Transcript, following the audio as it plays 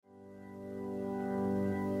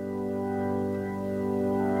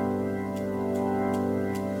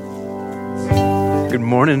Good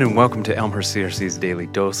morning and welcome to Elmhurst CRC's Daily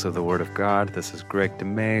Dose of the Word of God. This is Gregg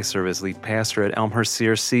DeMey, serve as lead pastor at Elmhurst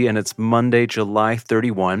CRC, and it's Monday, July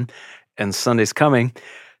 31, and Sunday's coming.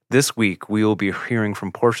 This week, we will be hearing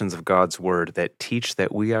from portions of God's Word that teach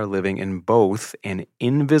that we are living in both an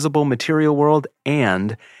invisible material world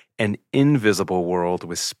and an invisible world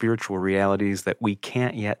with spiritual realities that we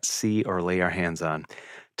can't yet see or lay our hands on.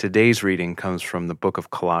 Today's reading comes from the book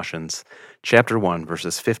of Colossians, chapter 1,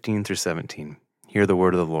 verses 15 through 17. Hear the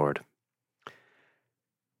word of the Lord.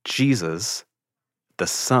 Jesus, the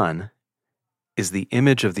Son, is the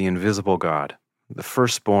image of the invisible God, the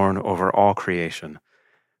firstborn over all creation.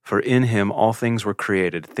 For in him all things were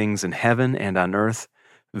created, things in heaven and on earth,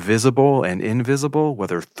 visible and invisible,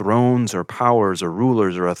 whether thrones or powers or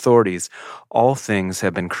rulers or authorities, all things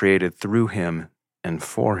have been created through him and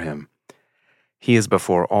for him. He is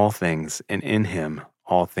before all things, and in him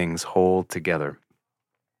all things hold together.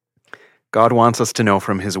 God wants us to know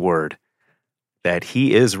from his word that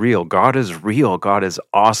he is real. God is real. God is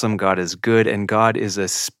awesome. God is good. And God is a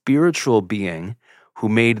spiritual being who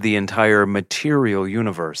made the entire material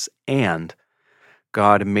universe. And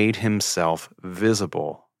God made himself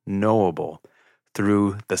visible, knowable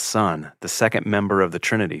through the Son, the second member of the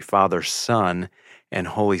Trinity, Father, Son, and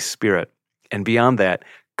Holy Spirit. And beyond that,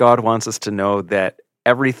 God wants us to know that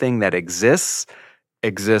everything that exists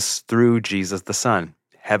through Jesus the Son.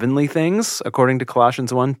 Heavenly things, according to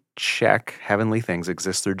Colossians 1, check. Heavenly things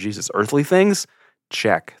exist through Jesus. Earthly things,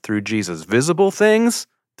 check, through Jesus. Visible things,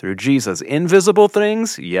 through Jesus. Invisible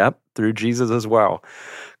things, yep, through Jesus as well.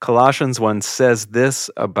 Colossians 1 says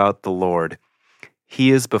this about the Lord.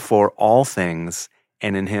 He is before all things,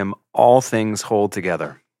 and in him all things hold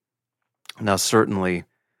together. Now, certainly,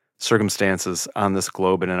 circumstances on this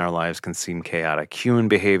globe and in our lives can seem chaotic. Human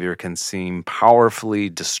behavior can seem powerfully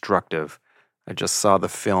destructive. I just saw the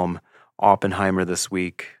film Oppenheimer this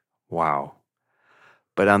week. Wow.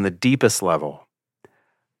 But on the deepest level,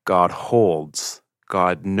 God holds,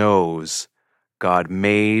 God knows, God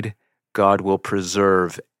made, God will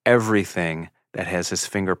preserve everything that has his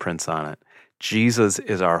fingerprints on it. Jesus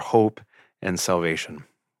is our hope and salvation.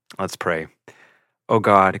 Let's pray. Oh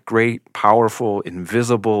God, great, powerful,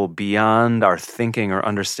 invisible, beyond our thinking or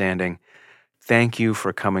understanding, thank you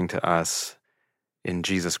for coming to us in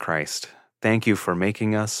Jesus Christ. Thank you for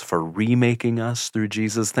making us, for remaking us through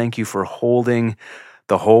Jesus. Thank you for holding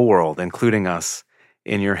the whole world, including us,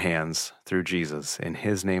 in your hands through Jesus. In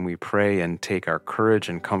his name we pray and take our courage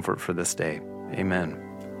and comfort for this day. Amen.